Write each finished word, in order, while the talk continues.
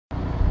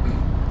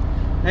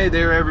Hey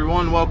there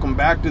everyone, welcome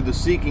back to the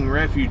Seeking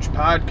Refuge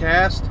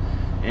podcast.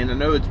 And I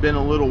know it's been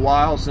a little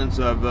while since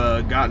I've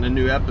gotten a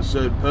new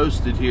episode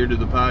posted here to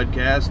the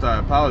podcast. I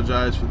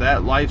apologize for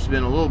that. Life's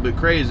been a little bit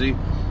crazy.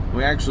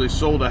 We actually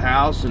sold a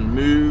house and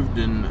moved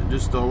and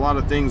just a lot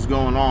of things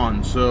going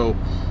on. So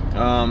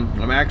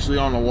I'm actually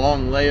on a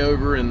long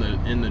layover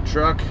in the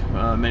truck.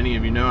 Many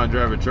of you know I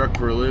drive a truck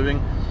for a living.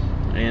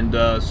 And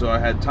so I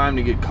had time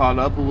to get caught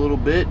up a little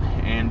bit.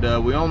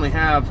 And we only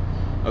have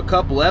a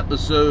couple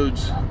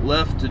episodes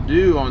left to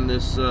do on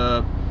this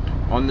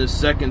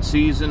second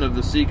season of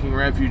the Seeking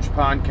Refuge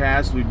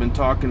podcast. We've been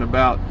talking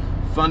about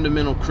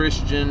fundamental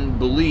Christian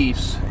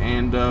beliefs,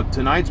 and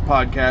tonight's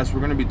podcast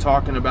we're going to be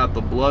talking about the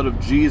blood of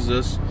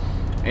Jesus,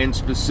 and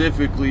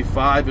specifically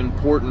 5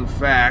 important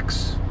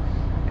facts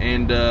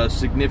and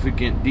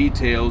significant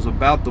details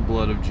about the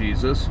blood of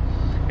Jesus.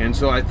 And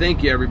so I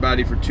thank you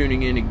everybody for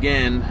tuning in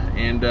again,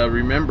 and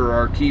remember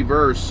our key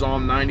verse,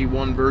 Psalm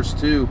 91 verse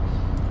 2.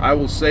 I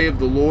will say of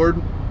the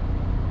Lord,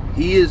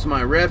 He is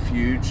my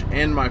refuge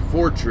and my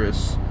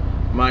fortress,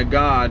 my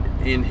God,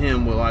 in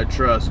Him will I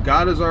trust.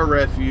 God is our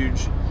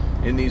refuge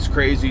in these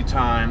crazy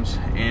times,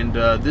 and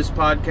this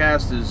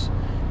podcast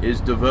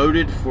is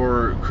devoted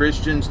for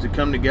Christians to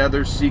come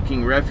together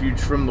seeking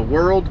refuge from the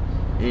world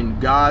in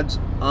God's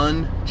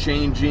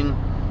unchanging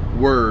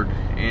Word.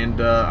 And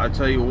I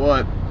tell you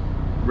what,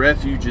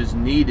 refuge is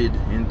needed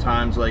in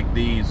times like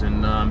these,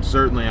 and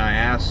certainly I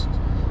asked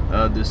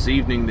this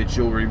evening that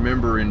you'll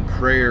remember in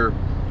prayer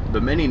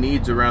the many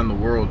needs around the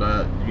world.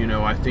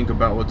 I think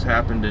about what's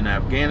happened in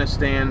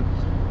Afghanistan,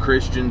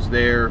 Christians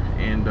there,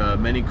 and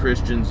many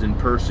Christians in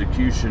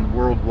persecution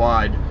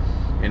worldwide.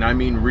 And I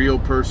mean real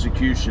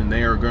persecution.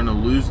 They are going to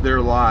lose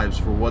their lives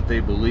for what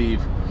they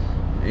believe.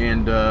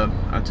 And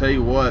I tell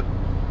you what,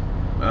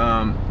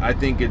 I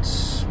think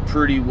it's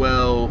pretty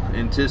well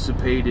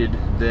anticipated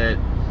that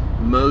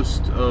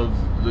most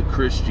of the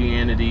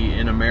Christianity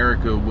in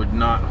America would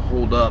not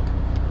hold up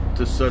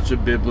to such a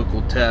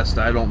biblical test,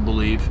 I don't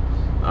believe.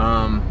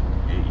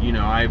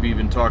 I've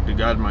even talked to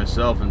God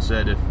myself and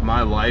said, if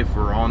my life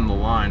were on the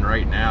line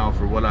right now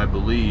for what I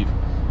believe,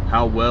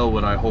 how well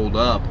would I hold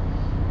up?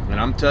 And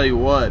I'm telling you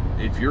what,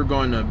 if you're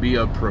going to be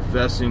a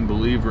professing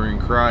believer in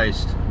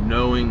Christ,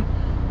 knowing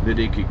that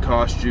it could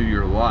cost you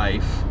your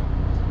life,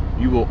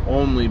 you will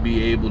only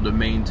be able to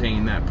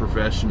maintain that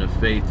profession of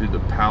faith through the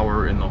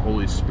power and the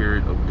Holy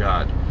Spirit of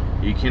God.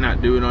 You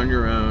cannot do it on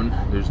your own.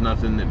 There's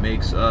nothing that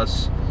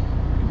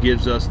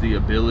gives us the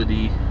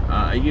ability.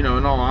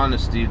 In all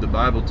honesty, the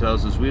Bible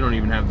tells us we don't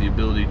even have the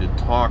ability to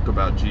talk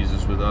about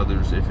Jesus with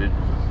others if it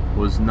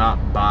was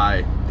not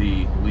by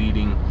the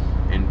leading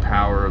and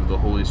power of the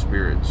Holy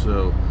Spirit.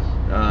 So,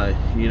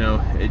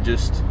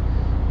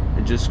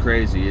 it's just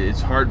crazy.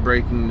 It's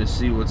heartbreaking to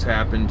see what's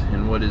happened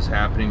and what is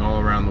happening all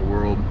around the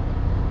world.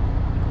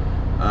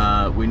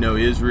 We know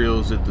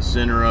Israel is at the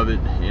center of it,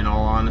 in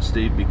all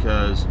honesty,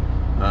 because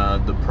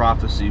the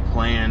prophecy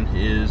plan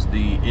is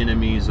the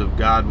enemies of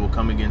God will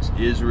come against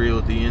Israel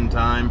at the end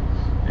time,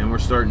 and we're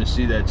starting to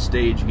see that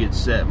stage get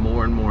set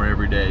more and more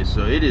every day.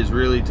 So it is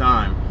really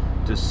time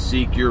to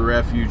seek your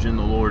refuge in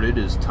the Lord. It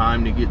is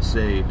time to get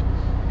saved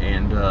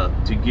and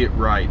to get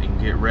right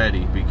and get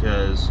ready,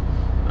 because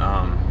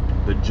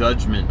the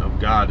judgment of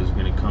God is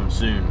going to come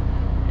soon,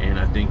 and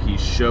I think He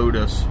showed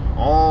us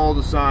all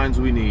the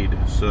signs we need.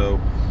 So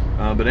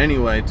but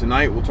anyway,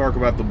 tonight we'll talk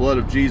about the blood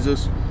of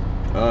Jesus.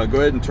 Go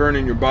ahead and turn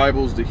in your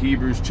Bibles to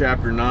Hebrews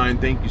chapter 9.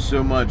 Thank you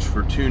so much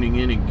for tuning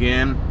in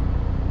again.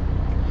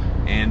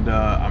 And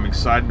I'm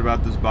excited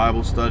about this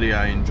Bible study.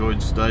 I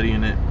enjoyed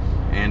studying it.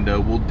 And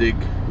we'll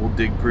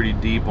dig pretty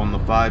deep on the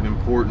 5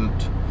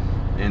 important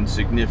and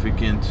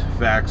significant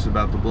facts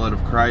about the blood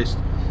of Christ.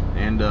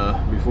 And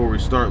before we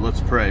start,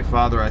 let's pray.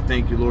 Father, I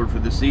thank you, Lord, for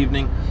this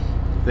evening.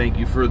 Thank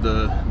you for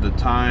the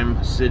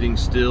time sitting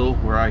still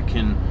where I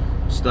can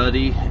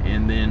study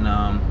and then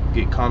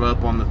get caught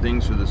up on the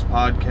things for this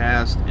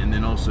podcast, and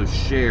then also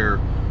share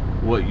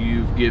what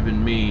you've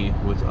given me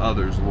with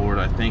others. Lord,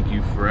 I thank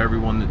you for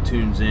everyone that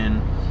tunes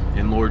in,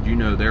 and Lord, you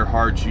know their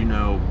hearts, you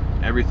know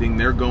everything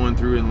they're going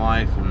through in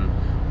life and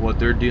what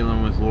they're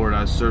dealing with. Lord,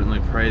 I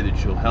certainly pray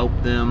that you'll help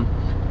them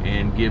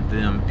and give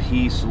them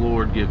peace,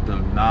 Lord, give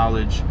them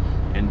knowledge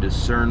and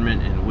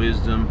discernment and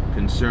wisdom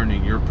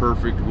concerning your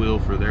perfect will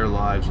for their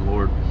lives,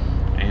 Lord.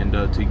 And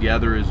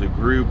together as a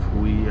group,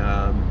 we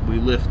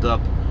lift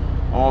up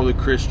all the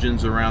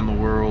Christians around the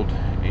world,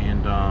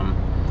 and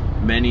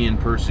many in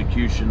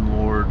persecution,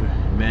 Lord,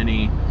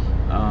 many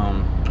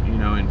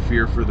in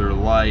fear for their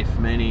life,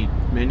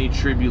 many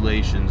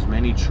tribulations,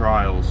 many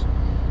trials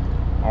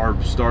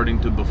are starting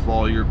to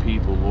befall your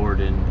people, Lord,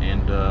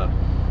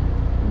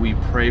 and we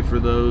pray for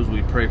those.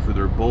 We pray for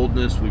their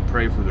boldness. We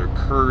pray for their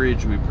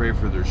courage. We pray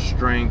for their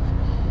strength.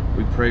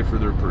 We pray for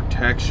their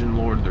protection,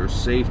 Lord, their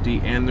safety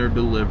and their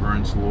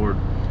deliverance, Lord.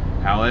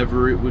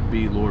 However it would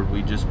be, Lord,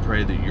 we just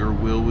pray that your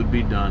will would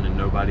be done and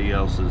nobody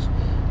else's.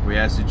 We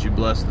ask that you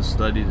bless the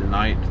study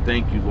tonight.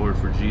 Thank you, Lord,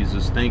 for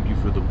Jesus. Thank you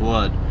for the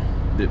blood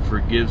that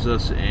forgives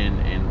us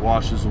and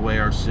washes away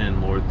our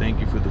sin, Lord. Thank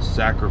you for the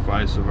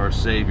sacrifice of our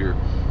Savior.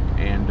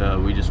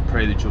 And we just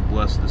pray that you'll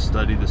bless the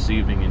study this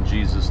evening in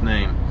Jesus'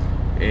 name.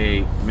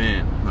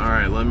 Amen. All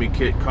right, let me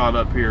get caught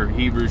up here.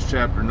 Hebrews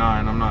chapter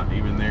 9. I'm not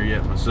even there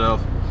yet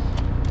myself.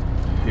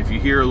 If you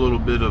hear a little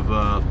bit of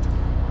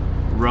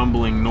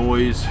rumbling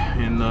noise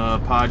in the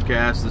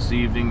podcast this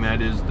evening,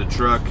 that is the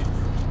truck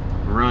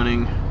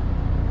running.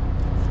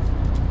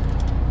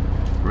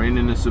 Ran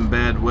into some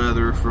bad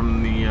weather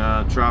from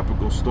the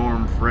tropical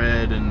storm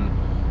Fred, and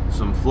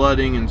some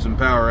flooding and some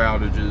power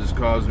outages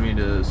caused me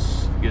to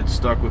get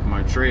stuck with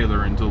my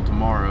trailer until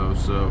tomorrow.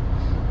 So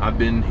I've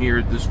been here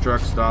at this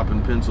truck stop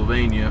in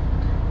Pennsylvania,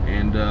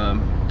 and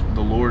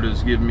the Lord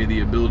has given me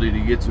the ability to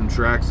get some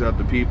tracts out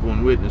to people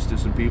and witness to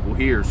some people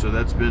here. So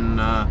that's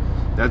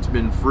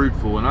been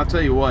fruitful. And I'll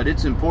tell you what,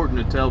 it's important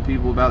to tell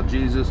people about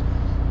Jesus,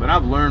 but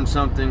I've learned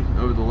something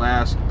over the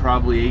last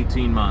probably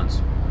 18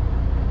 months.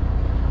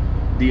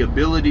 The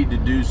ability to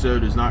do so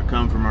does not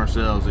come from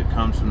ourselves. It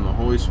comes from the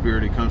Holy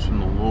Spirit. It comes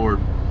from the Lord.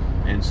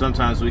 And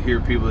sometimes we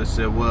hear people that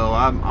say, well,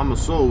 I'm a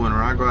soul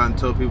winner. I go out and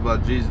tell people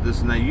about Jesus,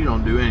 this and that. You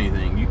don't do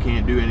anything. You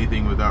can't do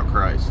anything without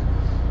Christ.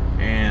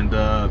 And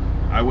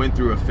I went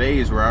through a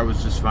phase where I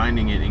was just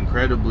finding it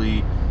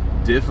incredibly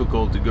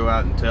difficult to go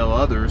out and tell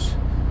others.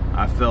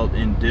 I felt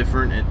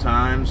indifferent at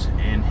times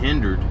and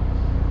hindered.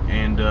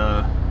 And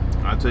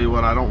I tell you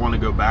what, I don't want to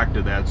go back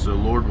to that. So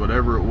Lord,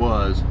 whatever it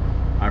was,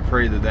 I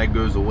pray that that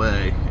goes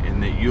away,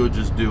 and that you'll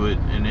just do it,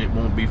 and it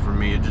won't be from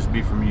me, it'll just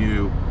be from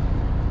you.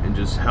 And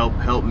just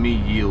help me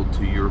yield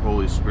to your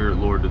Holy Spirit,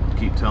 Lord, to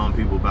keep telling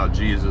people about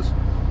Jesus.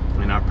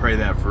 And I pray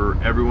that for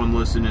everyone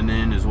listening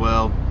in as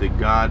well, that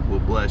God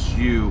will bless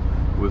you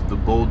with the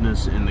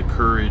boldness and the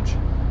courage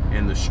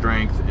and the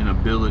strength and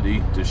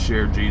ability to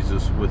share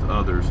Jesus with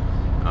others.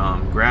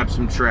 Grab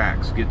some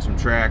tracts, get some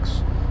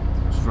tracts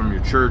from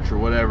your church or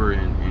whatever,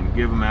 and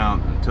give them out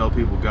and tell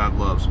people God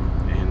loves them.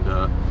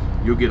 And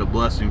you'll get a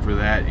blessing for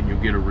that, and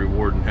you'll get a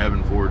reward in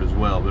heaven for it as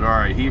well. But all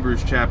right,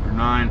 Hebrews chapter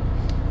 9,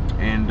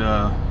 and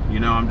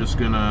I'm just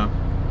gonna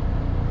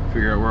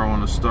figure out where I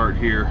want to start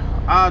here.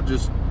 I'll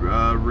just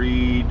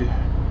read.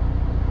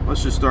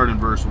 Let's just start in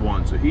verse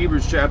 1. So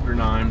Hebrews chapter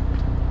 9,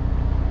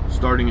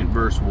 starting at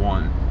verse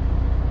 1.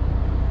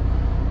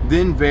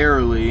 Then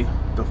verily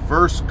the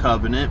first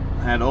covenant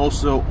had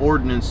also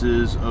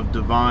ordinances of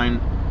divine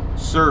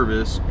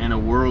service and a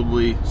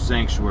worldly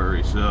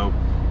sanctuary. So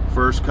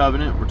first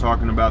covenant, we're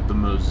talking about the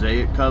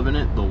Mosaic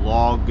covenant, the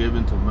law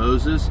given to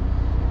Moses.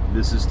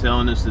 This is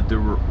telling us that there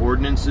were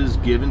ordinances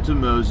given to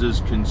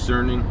Moses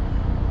concerning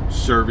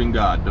serving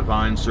God,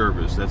 divine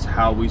service. That's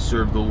how we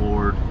serve the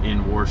Lord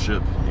in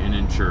worship and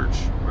in church,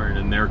 or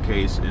in their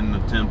case, in the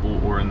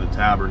temple or in the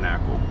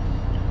tabernacle.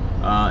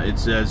 It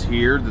says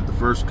here that the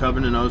first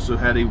covenant also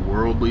had a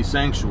worldly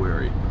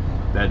sanctuary.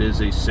 That is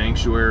a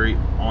sanctuary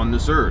on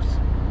this earth,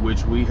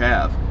 which we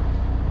have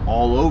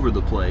all over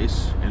the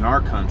place in our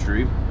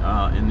country.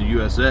 In the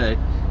USA,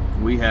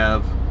 we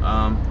have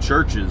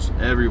churches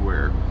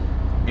everywhere.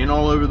 And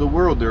all over the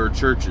world there are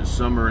churches.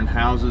 Some are in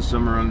houses,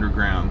 some are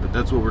underground. But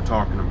that's what we're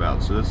talking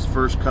about. So that's the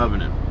first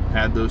covenant.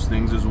 Had those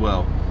things as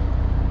well.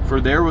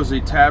 For there was a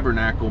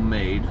tabernacle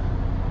made,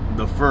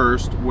 the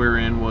first,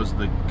 wherein was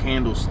the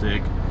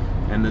candlestick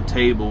and the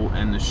table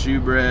and the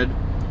shewbread,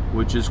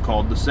 which is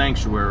called the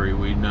sanctuary.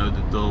 We know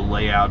that the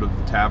layout of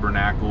the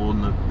tabernacle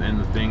and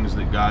the things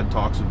that God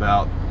talks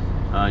about.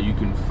 You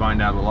can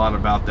find out a lot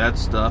about that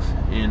stuff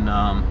in,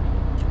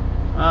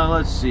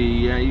 let's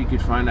see, yeah, you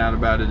could find out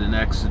about it in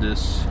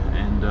Exodus,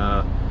 and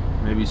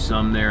maybe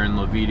some there in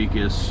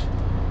Leviticus,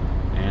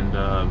 and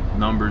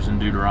Numbers and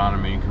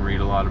Deuteronomy. You can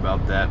read a lot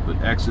about that, but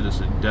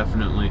Exodus would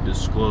definitely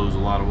disclose a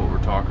lot of what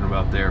we're talking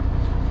about there.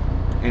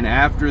 And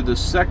after the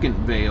second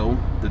veil,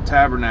 the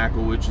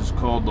tabernacle, which is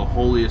called the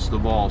holiest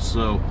of all.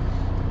 So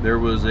there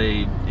was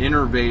a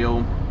inner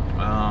veil,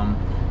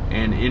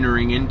 and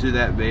entering into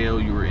that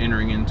veil, you were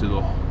entering into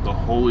the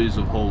holies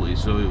of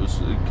holies. So it was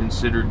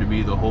considered to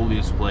be the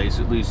holiest place,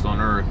 at least on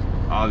earth.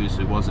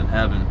 Obviously, it wasn't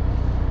heaven.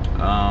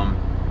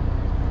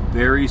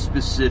 Very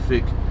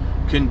specific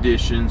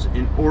conditions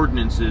and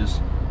ordinances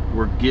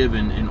were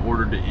given in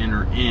order to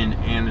enter in,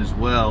 and as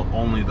well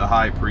only the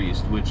high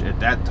priest, which at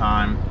that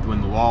time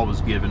when the law was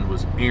given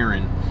was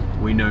Aaron.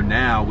 We know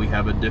now we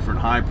have a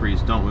different high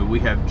priest, don't we? We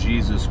have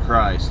Jesus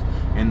Christ,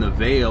 and the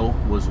veil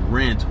was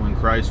rent when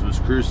Christ was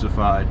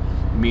crucified,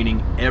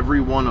 meaning every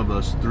one of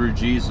us through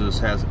Jesus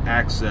has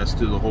access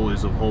to the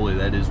holies of holies.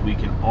 That is, we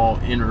can all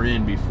enter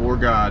in before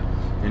God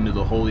into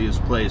the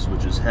holiest place,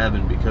 which is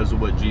heaven, because of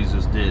what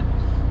Jesus did.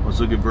 Let's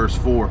look at verse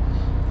 4.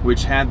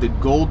 Which had the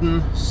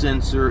golden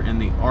censer and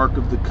the ark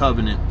of the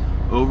covenant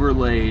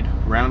overlaid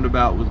round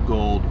about with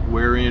gold,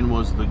 wherein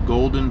was the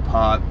golden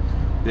pot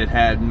that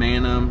had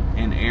manna,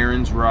 and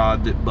Aaron's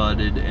rod that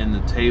budded, and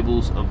the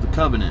tables of the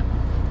covenant.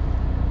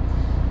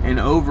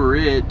 And over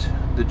it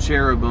the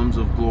cherubims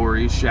of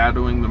glory,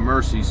 shadowing the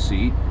mercy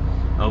seat,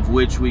 of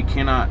which we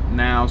cannot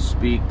now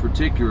speak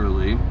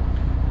particularly.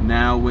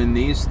 Now when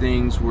these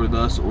things were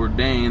thus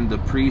ordained, the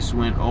priests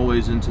went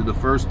always into the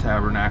first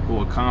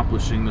tabernacle,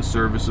 accomplishing the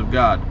service of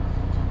God.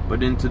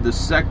 But into the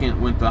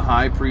second went the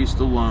high priest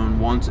alone,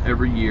 once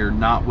every year,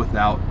 not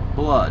without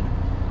blood.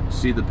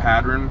 See the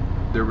pattern?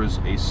 There was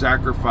a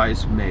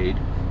sacrifice made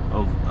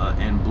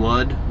and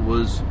blood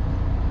was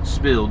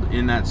spilled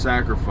in that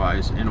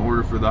sacrifice in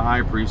order for the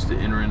high priest to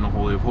enter in the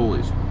Holy of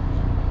Holies.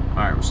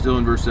 Alright, we're still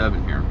in verse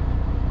 7 here.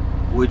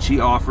 Which he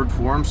offered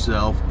for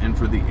himself and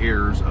for the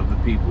heirs of the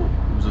people.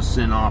 It was a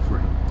sin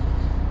offering.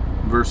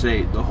 Verse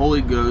 8, the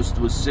Holy Ghost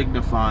was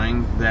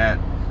signifying that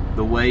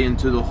the way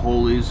into the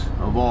holies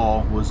of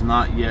all was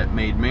not yet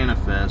made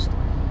manifest,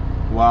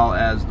 while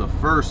as the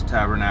first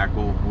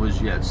tabernacle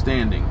was yet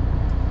standing,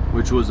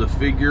 which was a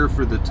figure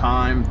for the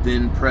time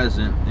then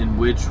present, in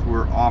which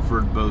were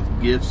offered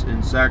both gifts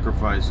and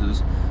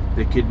sacrifices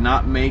that could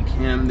not make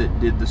him that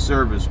did the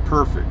service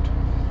perfect,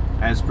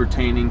 as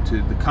pertaining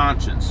to the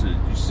conscience.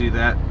 You see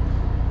that?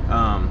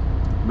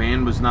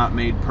 Man was not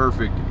made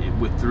perfect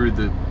through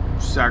the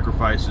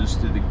sacrifices,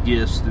 through the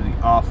gifts, through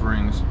the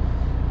offerings,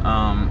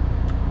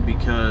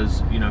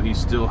 because, you know, he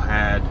still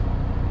had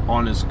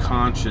on his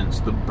conscience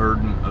the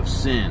burden of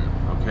sin,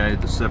 okay?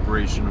 The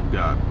separation of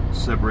God,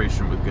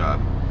 separation with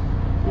God,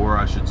 or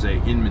I should say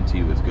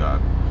enmity with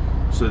God.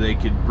 So they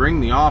could bring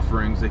the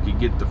offerings, they could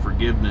get the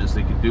forgiveness,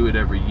 they could do it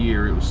every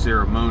year, it was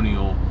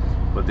ceremonial,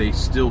 but they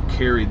still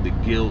carried the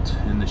guilt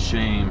and the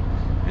shame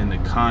and the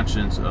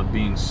conscience of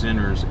being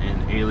sinners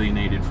and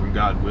alienated from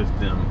God with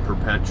them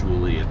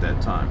perpetually at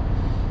that time.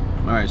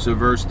 Alright, so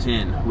verse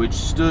 10, which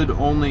stood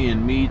only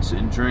in meats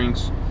and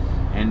drinks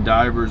and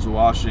divers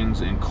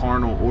washings and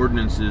carnal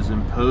ordinances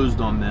imposed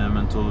on them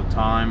until the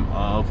time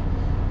of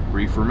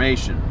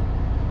Reformation.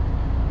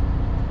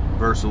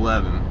 Verse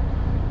 11,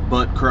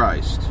 but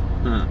Christ,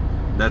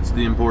 that's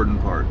the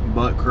important part,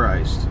 but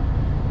Christ,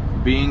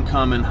 being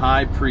come an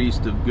high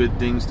priest of good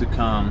things to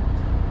come,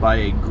 by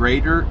a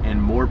greater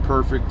and more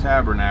perfect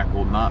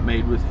tabernacle, not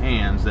made with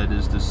hands, that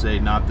is to say,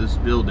 not this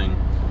building.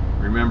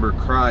 Remember,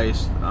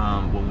 Christ,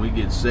 when we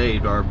get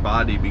saved, our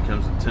body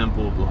becomes a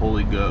temple of the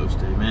Holy Ghost.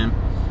 Amen.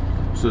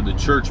 So the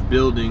church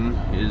building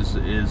is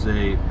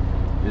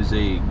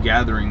a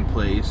gathering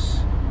place,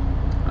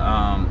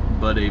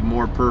 but a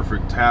more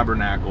perfect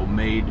tabernacle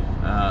made,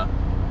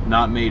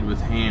 not made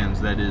with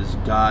hands. That is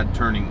God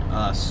turning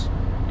us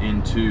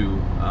into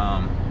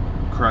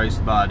Christ's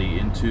body,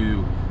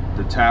 into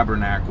the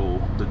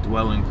tabernacle, the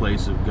dwelling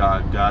place of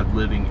God. God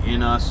living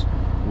in us,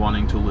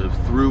 wanting to live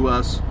through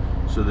us,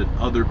 so that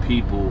other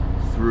people,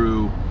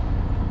 through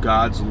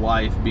God's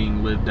life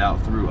being lived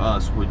out through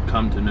us, would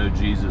come to know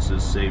Jesus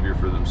as Savior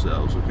for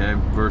themselves. Okay,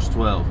 verse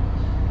 12.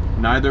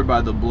 Neither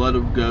by the blood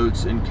of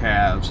goats and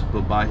calves,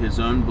 but by his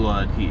own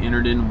blood, he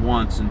entered in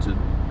once into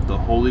the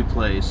holy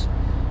place,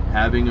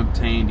 having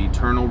obtained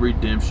eternal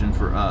redemption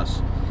for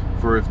us.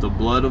 For if the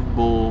blood of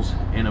bulls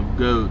and of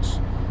goats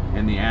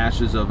and the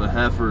ashes of a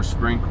heifer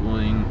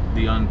sprinkling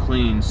the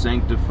unclean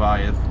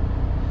sanctifieth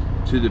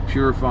to the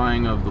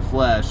purifying of the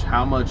flesh,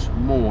 how much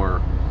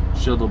more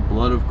shall the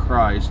blood of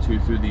Christ, who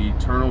through the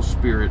eternal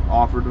Spirit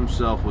offered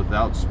himself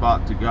without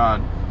spot to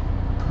God,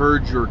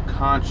 purge your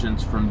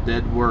conscience from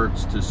dead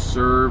works to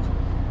serve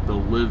the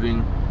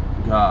living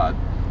God?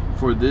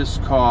 For this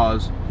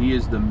cause he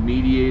is the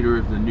mediator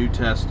of the New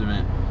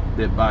Testament,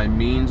 that by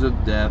means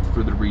of death,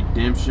 for the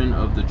redemption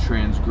of the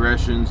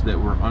transgressions that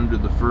were under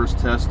the first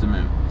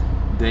testament,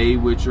 they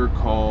which are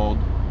called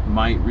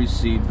might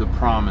receive the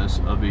promise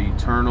of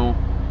eternal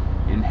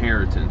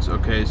inheritance.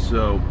 Okay,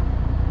 so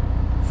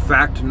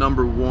fact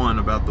number one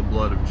about the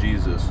blood of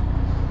Jesus: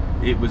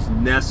 it was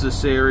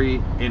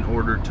necessary in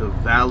order to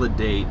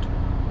validate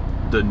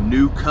the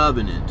new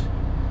covenant,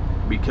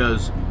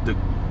 because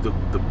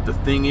the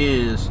thing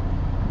is,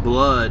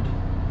 blood,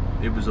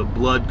 it was a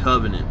blood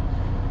covenant.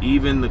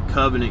 Even the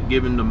covenant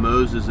given to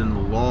Moses in the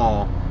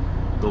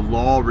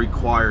law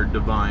required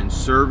divine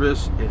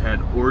service, it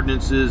had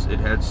ordinances, it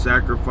had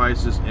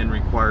sacrifices, and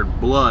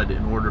required blood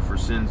in order for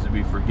sins to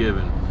be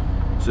forgiven.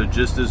 So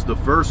just as the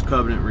first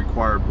covenant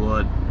required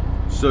blood,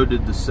 so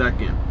did the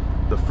second.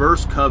 The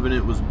first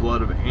covenant was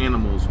blood of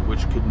animals,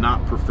 which could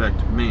not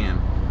perfect man.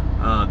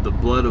 The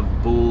blood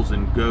of bulls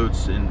and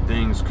goats and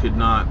things could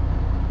not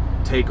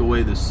take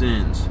away the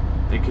sins.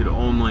 They could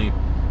only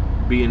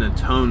be an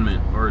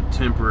atonement or a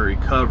temporary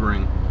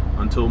covering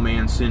until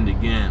man sinned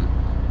again.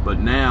 But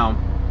now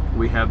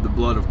we have the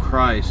blood of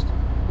Christ,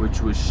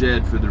 which was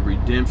shed for the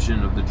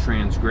redemption of the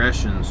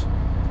transgressions,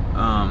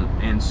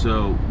 and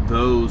so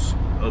those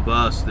of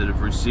us that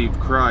have received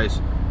Christ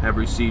have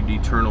received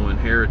eternal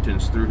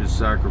inheritance through his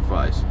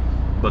sacrifice.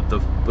 But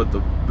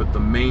the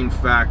main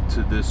fact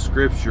to this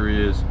scripture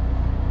is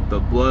the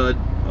blood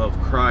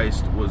of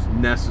Christ was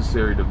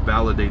necessary to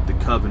validate the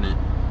covenant.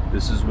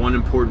 This is one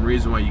important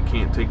reason why you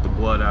can't take the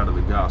blood out of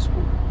the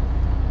gospel.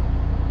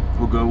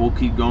 We'll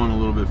keep going a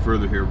little bit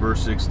further here.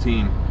 Verse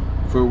 16.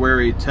 For where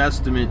a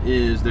testament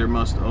is, there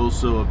must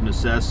also of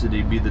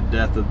necessity be the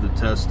death of the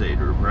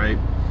testator, right?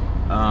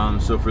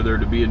 So for there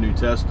to be a New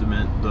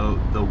Testament,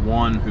 the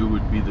one who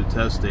would be the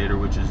testator,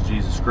 which is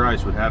Jesus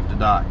Christ, would have to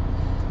die.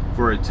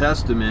 For a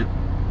testament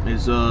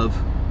is of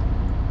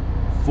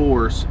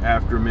force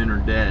after men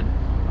are dead.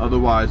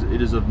 Otherwise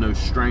it is of no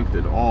strength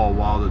at all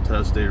while the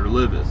testator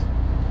liveth.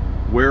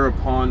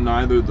 Whereupon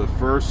neither the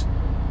first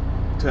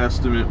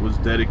Testament was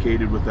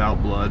dedicated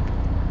without blood,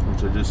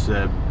 which I just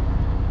said.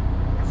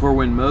 For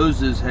when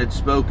Moses had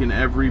spoken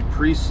every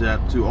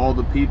precept to all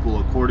the people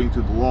according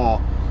to the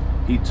law,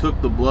 he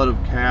took the blood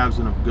of calves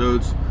and of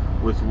goats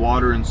with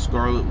water and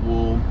scarlet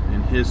wool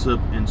and hyssop,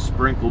 and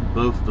sprinkled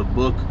both the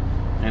book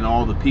and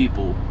all the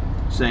people,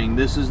 saying,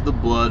 This is the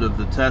blood of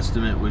the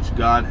testament which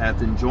God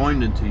hath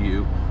enjoined unto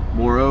you.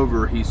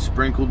 Moreover, he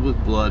sprinkled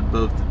with blood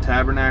both the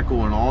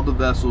tabernacle and all the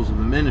vessels of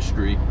the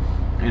ministry,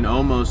 and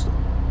almost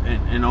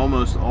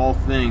all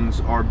things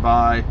are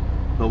by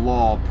the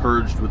law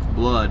purged with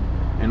blood,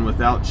 and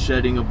without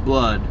shedding of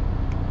blood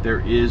there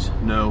is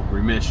no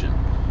remission.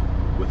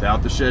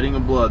 Without the shedding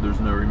of blood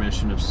there's no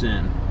remission of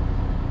sin.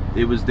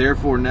 It was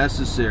therefore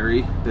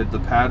necessary that the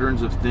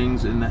patterns of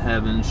things in the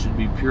heavens should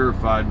be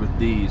purified with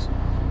these,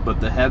 but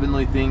the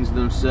heavenly things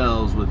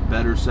themselves with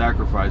better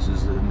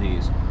sacrifices than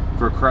these.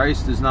 For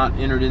Christ is not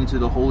entered into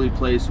the holy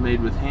place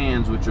made with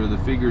hands, which are the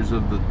figures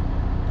of the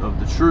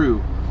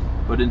true,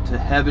 but into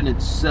heaven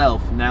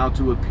itself, now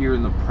to appear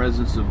in the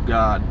presence of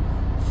God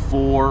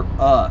for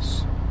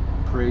us.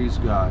 Praise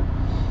God.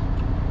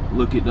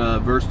 Look at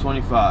verse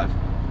 25.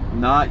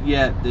 Not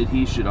yet that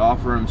he should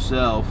offer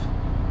himself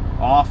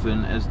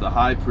often, as the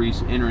high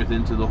priest entereth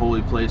into the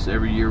holy place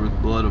every year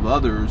with blood of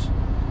others,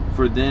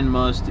 for then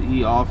must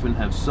he often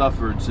have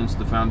suffered since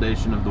the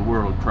foundation of the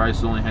world.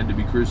 Christ only had to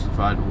be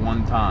crucified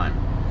one time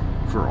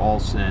for all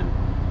sin.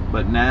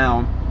 But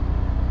now,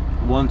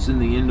 once in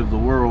the end of the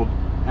world,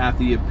 hath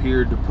he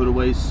appeared to put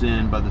away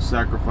sin by the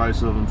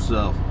sacrifice of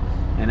himself.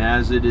 And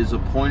as it is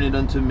appointed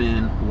unto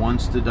men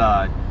once to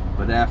die,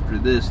 but after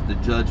this the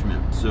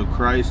judgment, so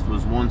Christ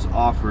was once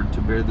offered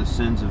to bear the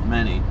sins of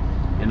many,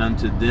 and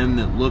unto them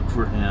that look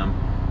for him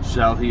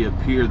shall he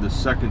appear the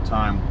second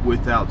time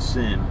without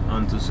sin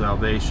unto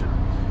salvation.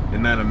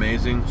 Isn't that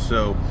amazing?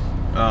 So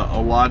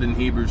a lot in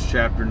Hebrews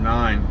chapter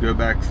 9. Go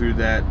back through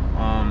that,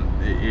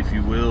 if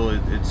you will,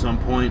 at some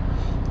point,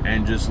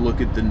 and just look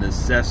at the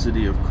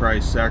necessity of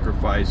Christ's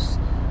sacrifice,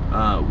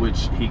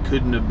 which he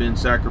couldn't have been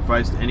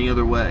sacrificed any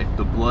other way.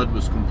 The blood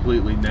was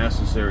completely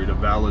necessary to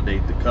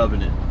validate the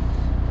covenant.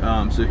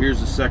 So here's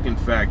the second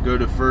fact. Go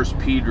to 1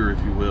 Peter,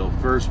 if you will.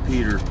 1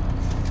 Peter.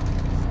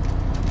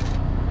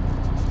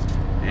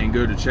 And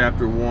go to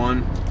chapter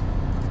 1.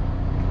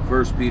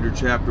 1 Peter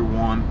chapter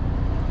 1,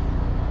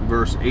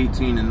 verse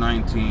 18 and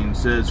 19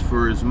 says,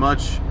 For as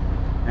much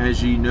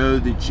as ye know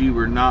that ye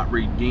were not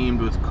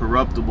redeemed with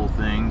corruptible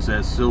things,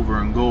 as silver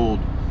and gold,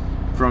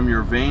 from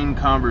your vain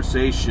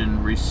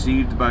conversation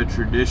received by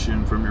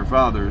tradition from your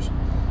fathers,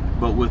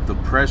 but with the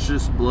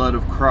precious blood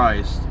of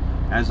Christ,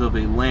 as of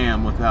a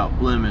lamb without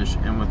blemish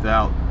and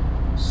without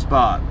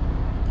spot.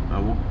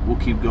 We'll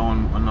keep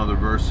going another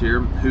verse here.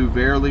 Who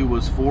verily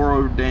was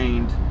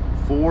foreordained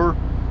before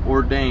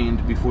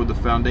the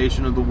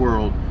foundation of the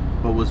world,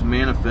 but was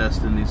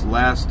manifest in these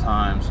last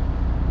times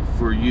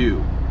for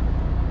you.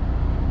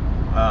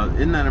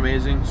 Isn't that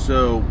amazing?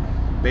 So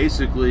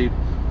basically,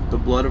 the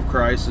blood of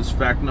Christ is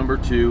fact number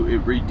 2. It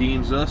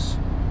redeems us.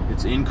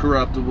 It's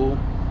incorruptible,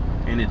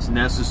 and it's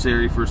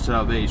necessary for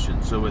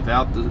salvation. So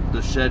without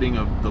the shedding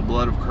of the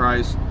blood of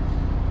Christ,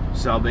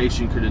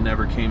 salvation could have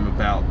never came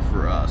about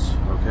for us.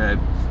 Okay,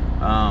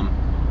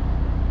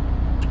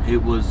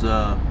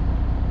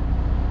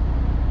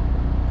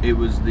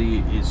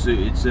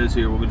 it says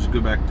here, we'll just go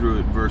back through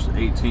it, verse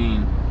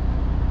 18.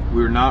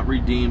 We are not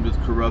redeemed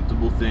with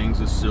corruptible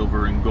things as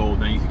silver and gold.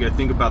 Now you got to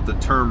think about the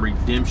term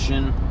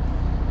redemption.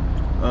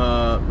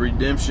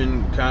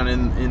 Redemption, kind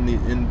of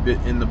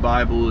in the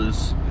Bible,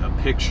 is a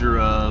picture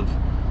of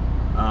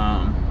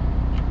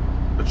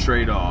a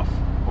trade-off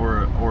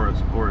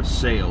or a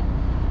sale.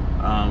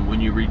 When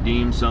you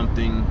redeem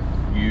something,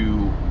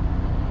 you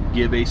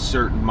give a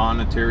certain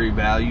monetary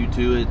value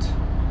to it,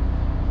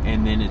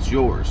 and then it's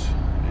yours.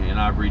 And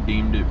I've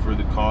redeemed it for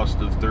the cost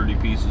of 30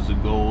 pieces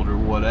of gold or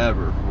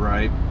whatever,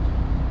 right?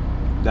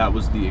 That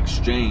was the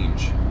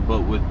exchange.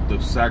 But with the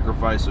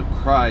sacrifice of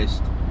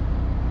Christ,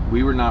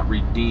 we were not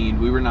redeemed.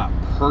 We were not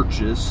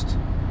purchased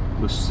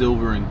with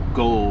silver and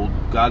gold.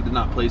 God did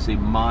not place a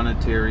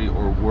monetary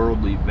or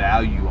worldly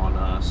value on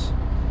us,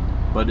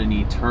 but an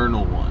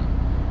eternal one.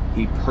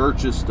 He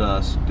purchased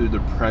us through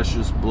the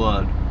precious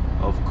blood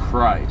of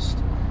Christ,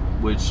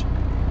 which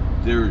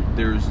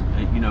there's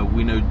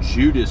we know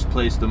Judas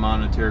placed the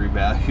monetary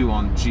value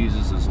on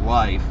Jesus'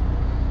 life,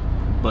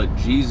 but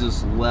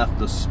Jesus left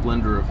the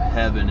splendor of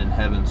heaven and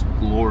heaven's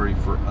glory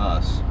for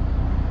us.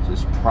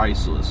 It's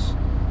priceless.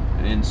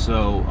 And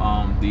so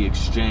the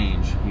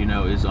exchange,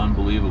 is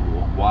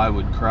unbelievable. Why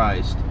would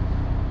Christ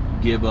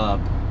give up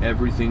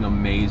everything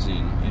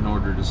amazing in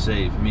order to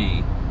save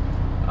me?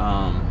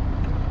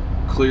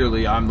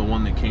 Clearly, I'm the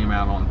one that came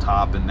out on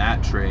top in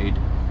that trade.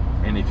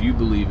 And if you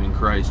believe in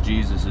Christ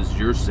Jesus as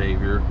your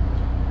Savior,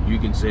 you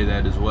can say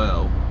that as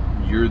well.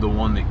 You're the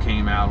one that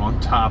came out on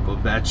top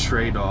of that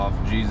trade-off,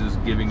 Jesus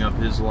giving up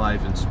his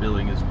life and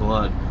spilling his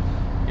blood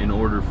in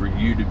order for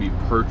you to be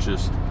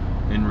purchased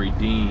and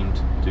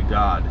redeemed to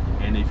God.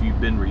 And if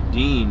you've been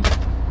redeemed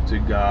to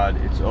God,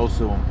 it's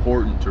also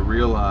important to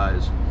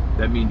realize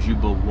that means you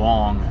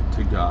belong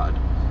to God.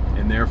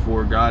 And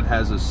therefore, God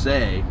has a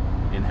say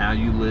in how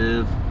you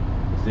live,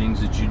 the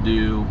things that you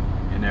do,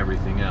 and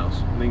everything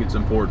else. I think it's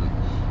important.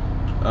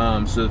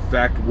 So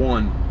fact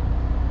 1,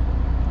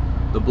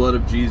 the blood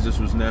of Jesus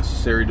was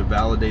necessary to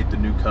validate the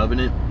new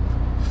covenant.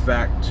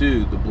 Fact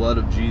 2, the blood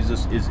of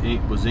Jesus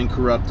was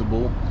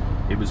incorruptible.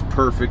 It was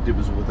perfect. It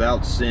was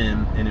without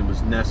sin, and it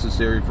was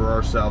necessary for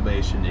our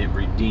salvation. It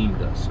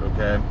redeemed us.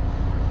 Okay?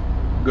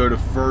 Go to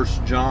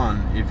 1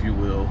 John, if you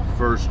will.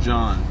 1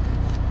 John.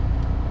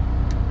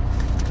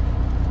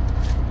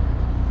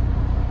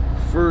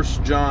 1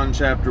 John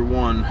chapter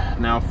 1.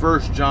 Now,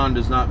 1 John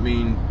does not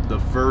mean the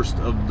first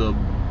of the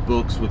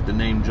books with the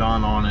name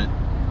John on it.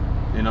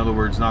 In other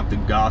words, not the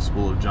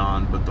Gospel of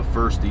John, but the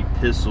first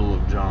epistle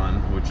of John,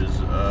 which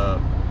is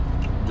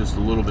just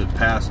a little bit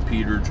past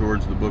Peter,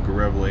 towards the book of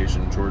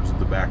Revelation, towards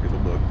the back of the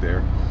book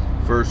there.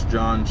 1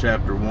 John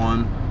chapter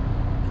 1,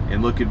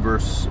 and look at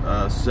verse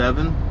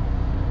 7.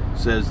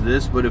 Says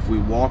this, "But if we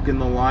walk in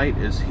the light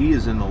as he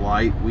is in the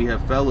light, we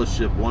have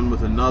fellowship one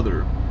with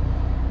another.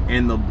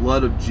 And the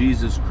blood of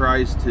Jesus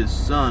Christ, his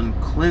Son,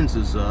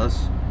 cleanses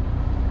us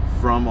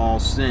from all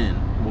sin."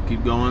 We'll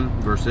keep going.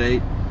 Verse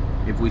 8.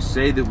 "If we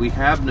say that we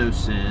have no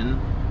sin,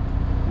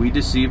 we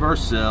deceive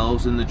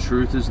ourselves, and the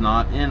truth is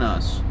not in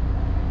us.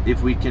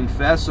 If we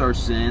confess our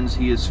sins,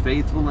 he is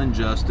faithful and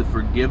just to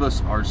forgive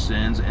us our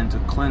sins and to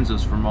cleanse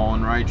us from all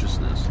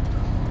unrighteousness."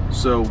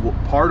 So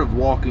part of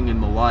walking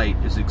in the light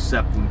is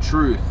accepting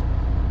truth.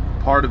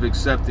 Part of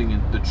accepting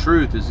the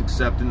truth is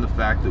accepting the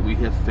fact that we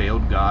have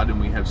failed God and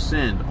we have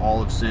sinned.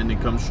 All have sinned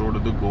and come short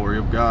of the glory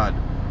of God.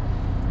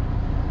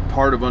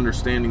 Part of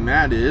understanding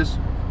that is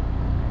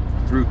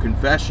through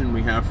confession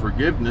we have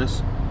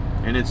forgiveness,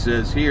 and it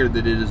says here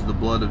that it is the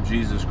blood of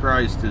Jesus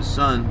Christ, his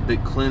Son,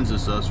 that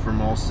cleanses us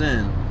from all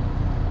sin.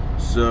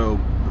 So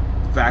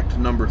fact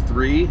number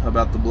 3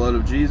 about the blood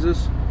of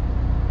Jesus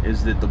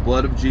is that the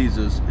blood of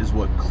Jesus is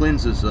what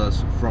cleanses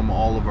us from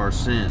all of our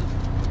sin.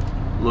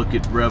 Look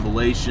at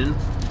Revelation.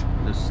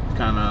 This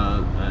kind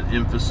of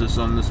emphasis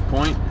on this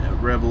point.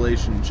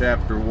 Revelation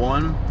chapter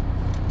 1.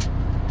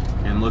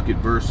 And look at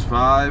verse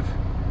 5.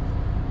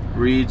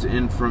 Reads,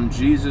 "And from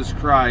Jesus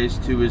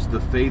Christ, who is the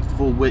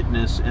faithful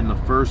witness and the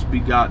first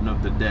begotten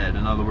of the dead."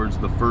 In other words,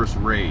 the first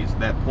raised.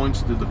 That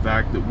points to the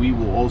fact that we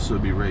will also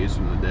be raised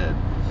from the dead.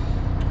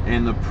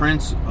 "And the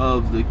prince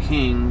of the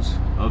kings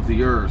of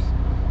the earth,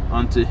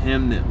 unto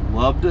him that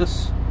loved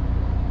us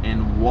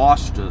and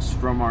washed us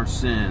from our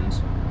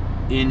sins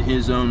in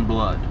his own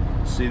blood."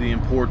 See the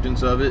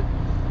importance of it?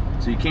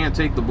 So you can't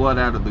take the blood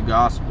out of the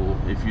gospel.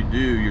 If you do,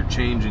 you're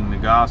changing the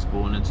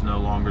gospel, and it's no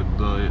longer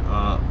the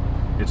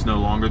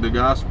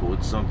gospel.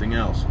 It's something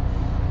else.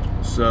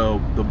 So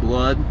the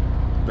blood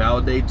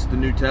validates the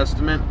New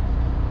Testament.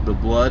 The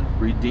blood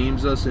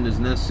redeems us and is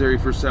necessary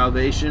for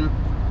salvation.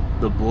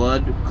 The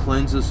blood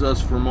cleanses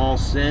us from all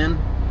sin.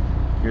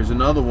 Here's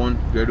another one.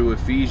 Go to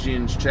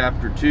Ephesians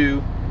chapter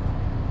 2,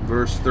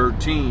 verse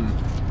 13.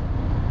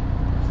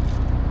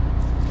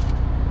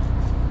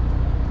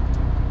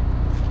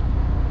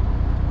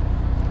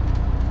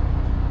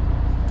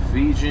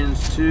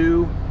 Ephesians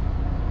 2.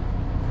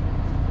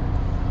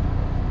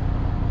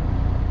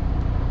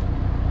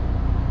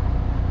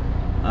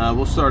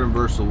 We'll start in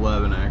verse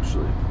 11,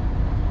 actually.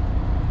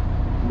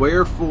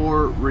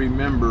 "Wherefore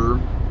remember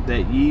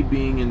that ye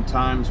being in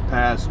times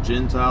past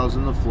Gentiles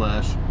in the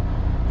flesh,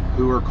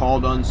 who are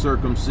called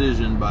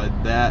uncircumcision by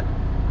that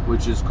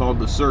which is called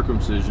the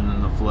circumcision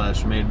in the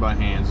flesh, made by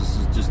hands." This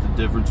is just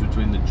the difference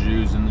between the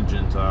Jews and the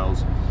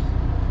Gentiles.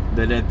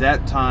 "That at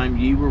that time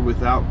ye were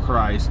without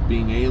Christ,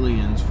 being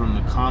aliens from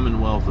the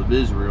commonwealth of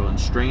Israel, and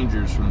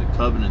strangers from the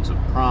covenants of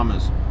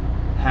promise,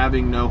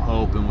 having no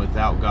hope and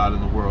without God in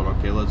the world."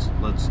 Okay, let's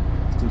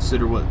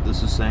consider what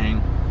this is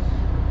saying.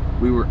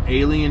 We were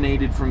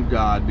alienated from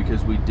God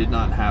because we did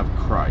not have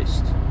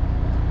Christ.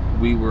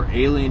 We were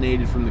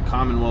alienated from the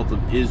commonwealth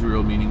of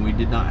Israel, meaning we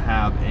did not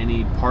have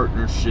any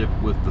partnership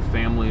with the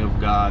family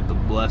of God, the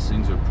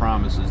blessings or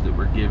promises that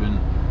were given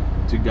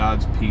to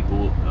God's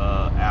people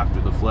after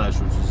the flesh,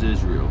 which was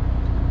Israel.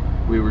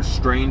 We were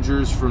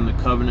strangers from the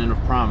covenant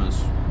of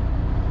promise.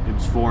 It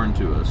was foreign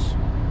to us.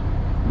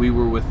 We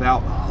were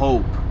without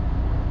hope.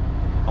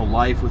 A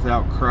life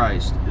without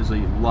Christ is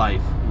a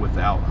life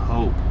without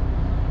hope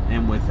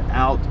and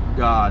without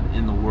God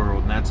in the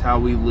world. And that's how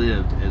we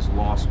lived as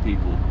lost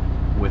people,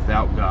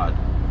 without God.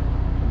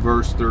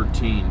 Verse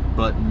 13,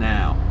 "But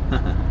now,"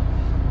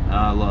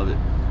 I love it,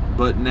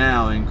 "but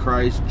now in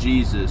Christ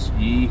Jesus,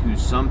 ye who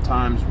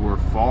sometimes were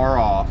far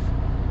off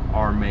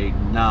are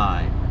made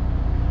nigh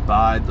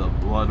by the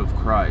blood of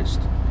Christ."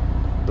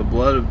 The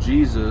blood of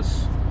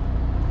Jesus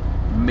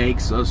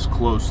makes us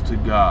close to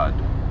God.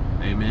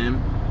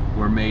 Amen.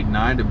 We're made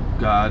nigh to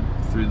God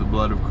through the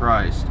blood of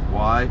Christ.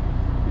 Why?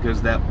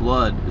 Because that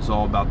blood is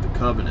all about the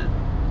covenant.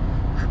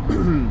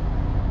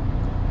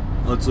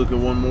 Let's look at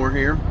one more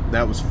here.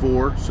 That was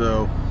 4.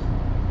 So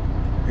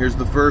here's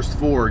the first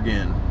 4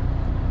 again.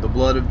 The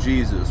blood of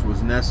Jesus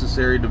was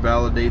necessary to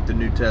validate the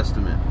New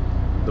Testament.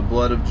 The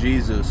blood of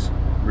Jesus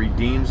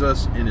redeems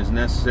us and is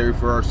necessary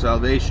for our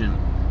salvation.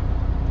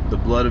 The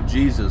blood of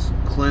Jesus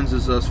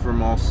cleanses us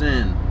from all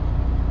sin.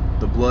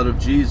 The blood of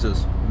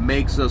Jesus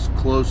makes us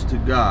close to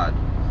God.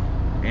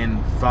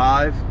 And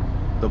 5,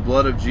 the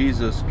blood of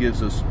Jesus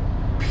gives us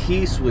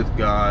peace with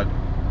God,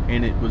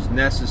 and it was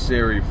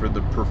necessary for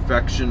the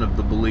perfection of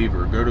the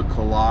believer. Go to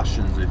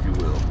Colossians, if you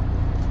will.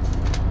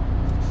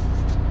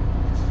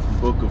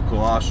 Book of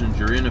Colossians.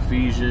 You're in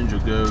Ephesians.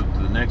 You'll go to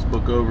the next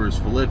book over is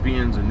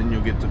Philippians, and then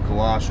you'll get to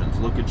Colossians.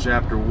 Look at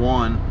chapter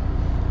 1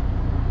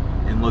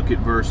 and look at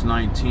verse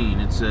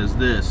 19. It says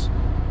this: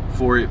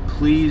 "For it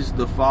pleased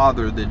the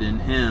Father that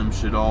in him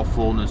should all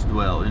fullness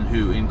dwell." In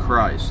who? In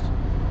Christ.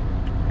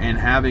 "And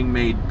having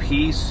made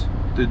peace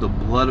through the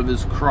blood of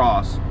his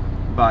cross,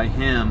 by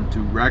him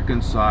to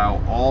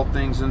reconcile all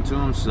things unto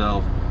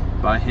himself.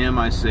 By him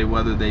I say,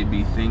 whether they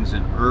be things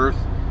in earth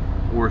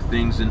or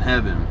things in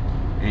heaven.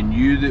 And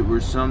you that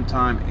were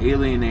sometime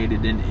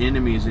alienated and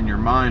enemies in your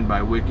mind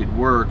by wicked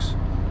works,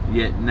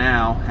 yet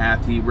now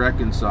hath he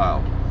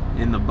reconciled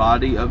in the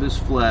body of his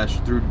flesh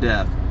through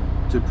death,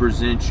 to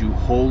present you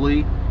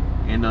holy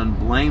and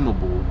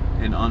unblameable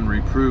and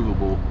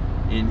unreprovable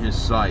in his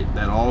sight."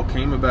 That all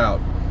came about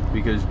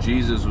because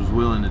Jesus was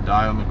willing to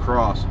die on the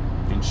cross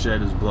and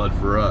shed his blood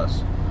for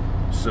us.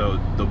 So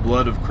the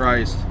blood of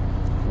Christ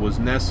was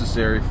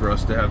necessary for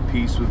us to have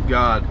peace with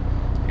God,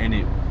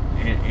 and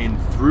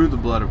through the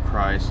blood of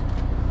Christ,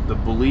 the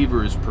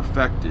believer is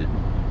perfected.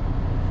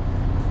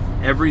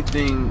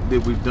 Everything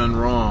that we've done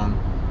wrong,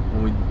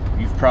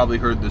 you've probably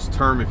heard this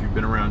term if you've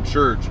been around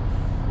church,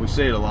 we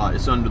say it a lot,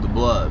 it's under the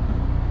blood.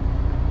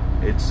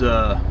 It's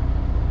the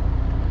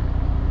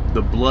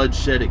blood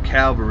shed at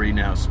Calvary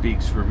now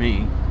speaks for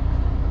me,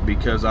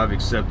 because I've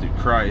accepted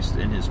Christ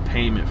and his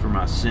payment for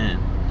my sin.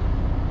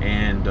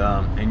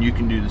 And you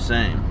can do the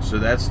same. So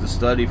that's the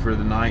study for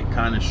the night.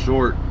 Kind of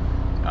short,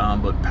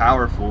 but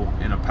powerful,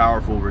 and a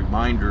powerful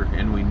reminder,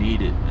 and we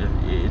need it.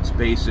 It's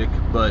basic,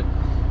 but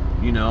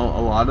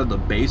a lot of the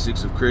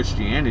basics of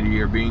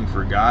Christianity are being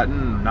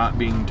forgotten, not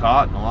being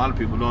taught, and a lot of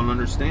people don't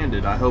understand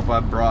it. I hope I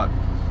brought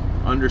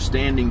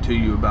understanding to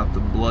you about the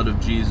blood of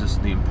Jesus,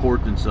 the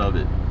importance of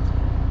it.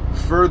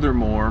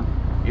 Furthermore,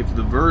 if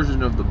the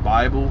version of the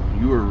Bible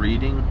you are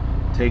reading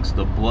takes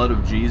the blood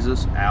of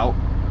Jesus out,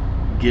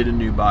 get a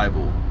new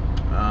Bible.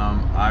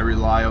 I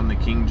rely on the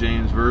King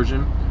James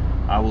Version.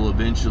 I will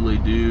eventually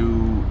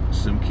do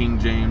some King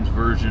James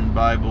Version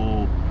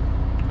Bible.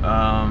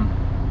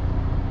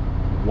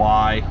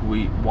 Why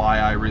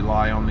I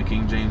rely on the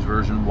King James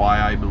Version,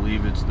 why I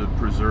believe it's the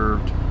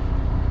preserved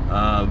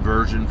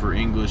version for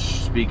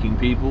English-speaking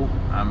people.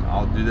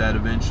 I'll do that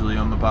eventually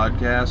on the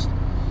podcast.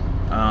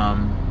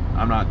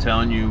 I'm not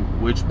telling you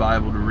which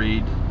Bible to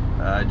read.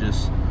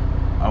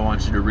 I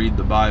want you to read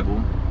the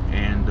Bible.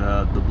 And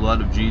the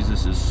blood of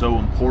Jesus is so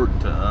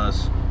important to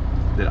us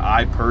that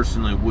I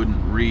personally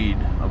wouldn't read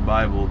a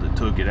Bible that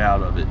took it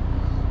out of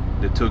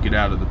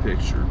the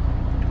picture.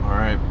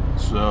 Alright,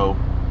 so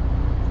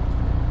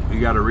you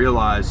got to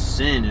realize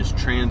sin is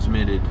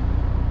transmitted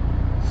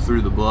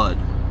through the blood,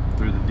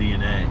 through the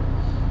DNA.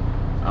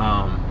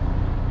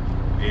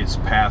 It's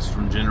passed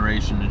from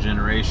generation to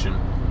generation.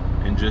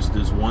 And just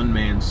as one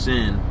man's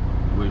sin,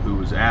 who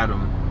was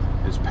Adam,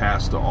 is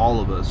passed to all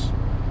of us,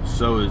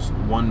 so is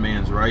one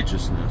man's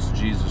righteousness,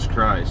 Jesus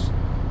Christ,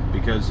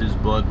 because his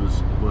blood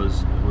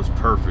was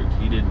perfect.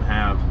 He didn't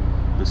have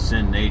the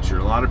sin nature.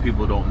 A lot of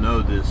people don't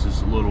know this. This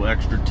is a little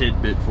extra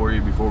tidbit for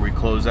you before we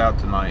close out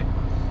tonight.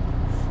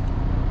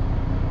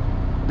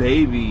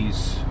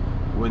 Babies,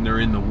 when they're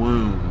in the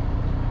womb,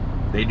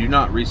 they do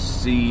not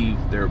receive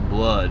their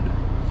blood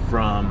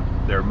from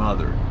their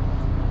mother.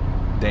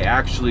 They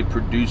actually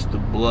produce the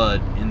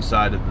blood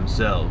inside of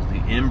themselves.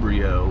 The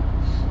embryo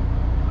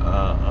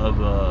of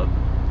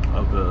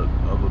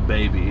a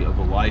baby, of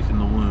a life in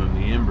the womb,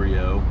 the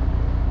embryo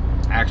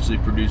actually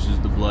produces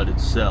the blood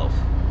itself.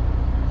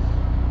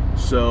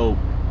 So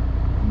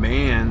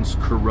man's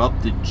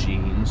corrupted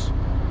genes,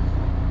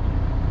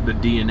 the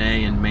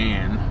DNA in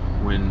man,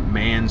 when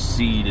man's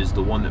seed is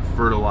the one that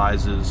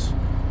fertilizes,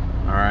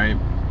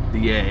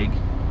 the egg,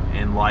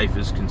 and life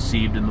is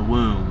conceived in the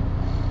womb.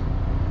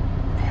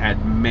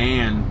 Had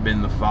man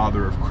been the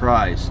father of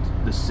Christ,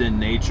 the sin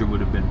nature would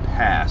have been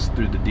passed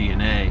through the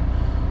DNA.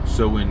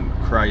 So when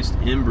Christ's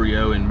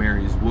embryo in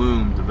Mary's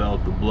womb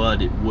developed the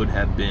blood, it would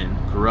have been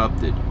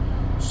corrupted.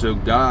 So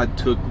God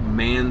took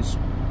man's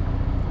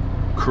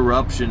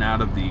corruption out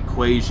of the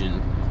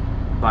equation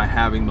by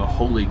having the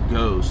Holy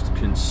Ghost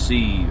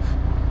conceive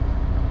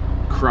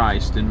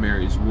Christ in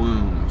Mary's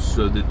womb,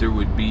 so that there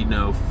would be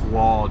no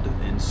flawed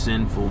and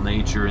sinful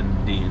nature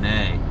in the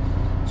DNA.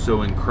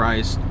 So in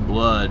Christ's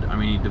blood,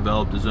 he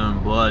developed his own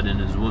blood in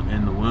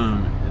the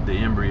womb. The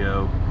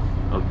embryo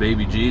of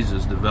baby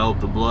Jesus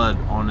developed the blood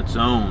on its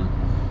own,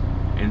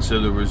 and so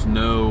there was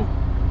no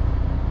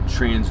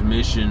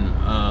transmission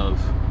of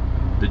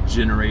the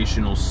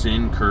generational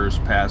sin curse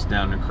passed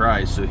down to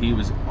Christ. So he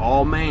was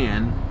all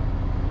man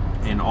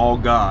and all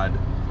God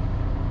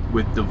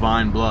with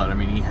divine blood.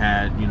 He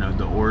had,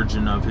 the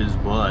origin of his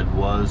blood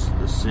was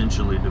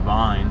essentially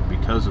divine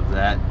because of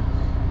that.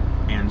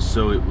 And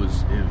so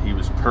he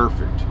was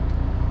perfect.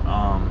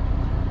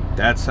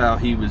 That's how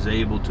he was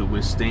able to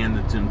withstand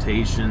the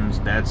temptations.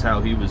 That's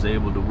how he was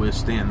able to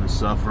withstand the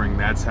suffering.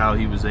 That's how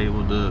he was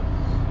able to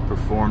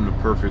perform the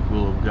perfect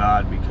will of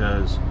God,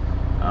 because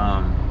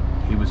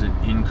he was an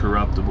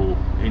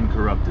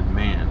incorrupted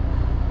man.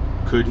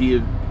 Could he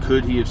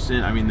have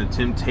sinned? I mean, the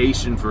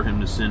temptation for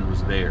him to sin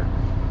was there.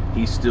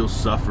 He still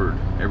suffered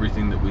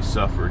everything that we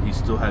suffered. He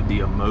still had the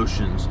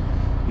emotions.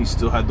 He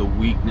still had the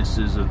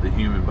weaknesses of the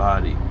human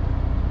body.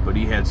 But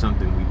he had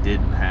something we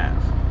didn't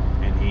have.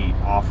 And he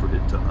offered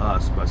it to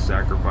us by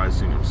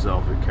sacrificing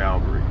himself at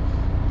Calvary.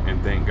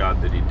 And thank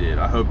God that he did.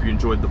 I hope you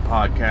enjoyed the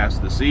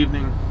podcast this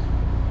evening.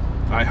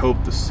 I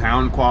hope the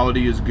sound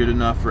quality is good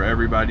enough for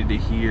everybody to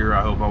hear.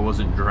 I hope I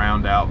wasn't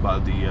drowned out by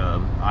the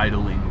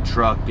idling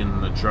truck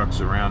and the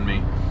trucks around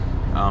me.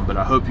 But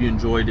I hope you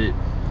enjoyed it.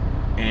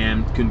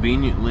 And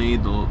conveniently,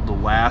 the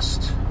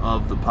last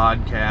of the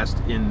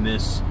podcast in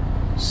this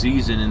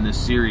season, in this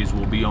series,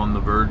 will be on the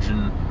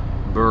virgin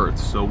birth.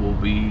 So we'll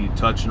be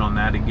touching on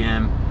that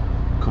again.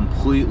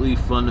 Completely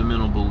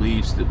fundamental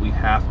beliefs that we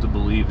have to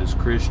believe as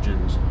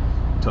Christians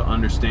to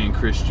understand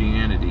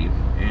Christianity.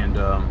 And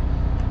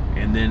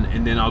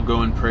then I'll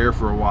go in prayer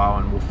for a while,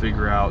 and we'll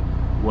figure out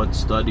what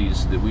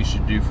studies that we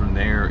should do from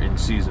there in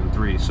season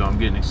 3. So I'm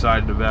getting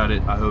excited about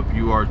it. I hope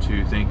you are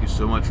too. Thank you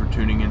so much for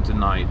tuning in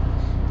tonight.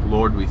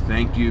 Lord, we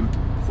thank you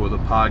for the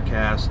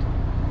podcast,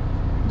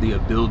 the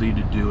ability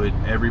to do it,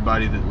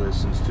 everybody that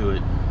listens to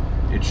it.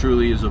 It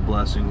truly is a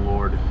blessing,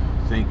 Lord.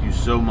 Thank you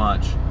so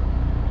much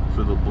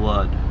for the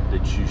blood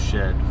that you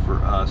shed for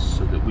us,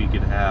 so that we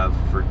could have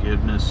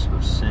forgiveness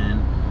of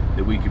sin,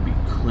 that we could be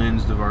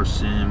cleansed of our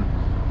sin,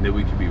 that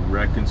we could be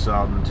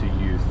reconciled unto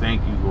you.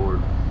 Thank you,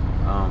 Lord,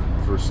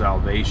 for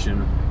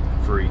salvation,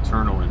 for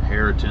eternal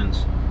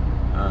inheritance,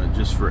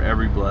 just for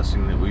every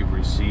blessing that we've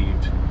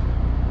received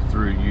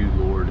through you,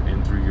 Lord,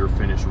 and through your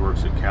finished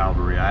works at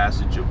Calvary. I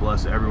ask that you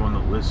bless everyone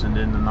that listened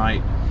in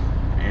tonight,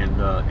 and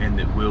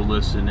that will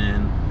listen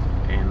in.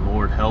 And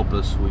Lord, help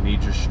us. We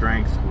need your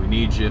strength. We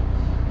need you.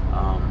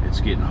 It's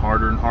getting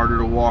harder and harder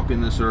to walk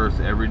in this earth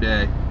every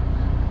day,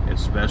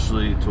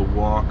 especially to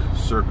walk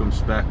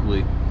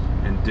circumspectly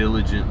and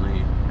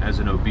diligently as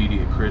an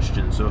obedient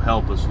Christian. So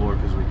help us,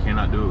 Lord, because we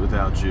cannot do it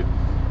without you.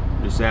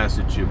 Just ask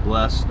that you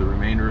bless the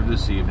remainder of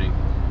this evening.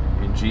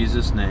 In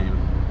Jesus' name,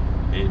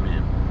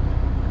 amen.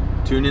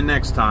 Tune in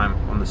next time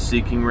on the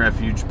Seeking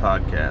Refuge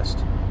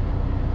podcast.